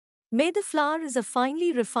Maida flour is a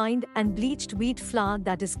finely refined and bleached wheat flour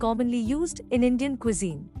that is commonly used in Indian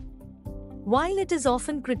cuisine. While it is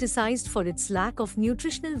often criticized for its lack of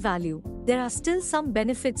nutritional value, there are still some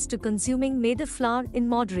benefits to consuming Maida flour in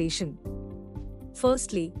moderation.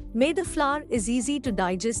 Firstly, Maida flour is easy to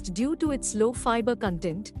digest due to its low fiber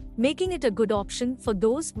content, making it a good option for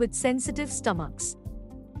those with sensitive stomachs.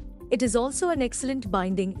 It is also an excellent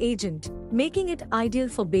binding agent, making it ideal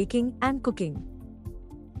for baking and cooking.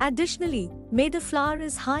 Additionally, Maida flour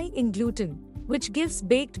is high in gluten, which gives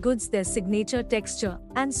baked goods their signature texture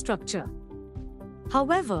and structure.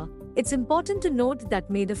 However, it's important to note that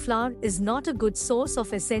Maida flour is not a good source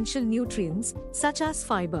of essential nutrients such as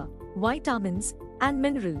fiber, vitamins, and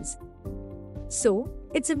minerals. So,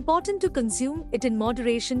 it's important to consume it in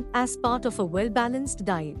moderation as part of a well-balanced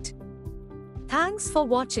diet. Thanks for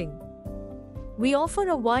watching. We offer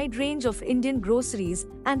a wide range of Indian groceries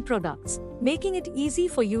and products, making it easy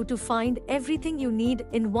for you to find everything you need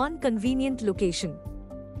in one convenient location.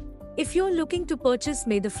 If you're looking to purchase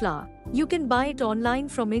Maida flour, you can buy it online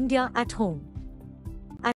from IndiaAtHome.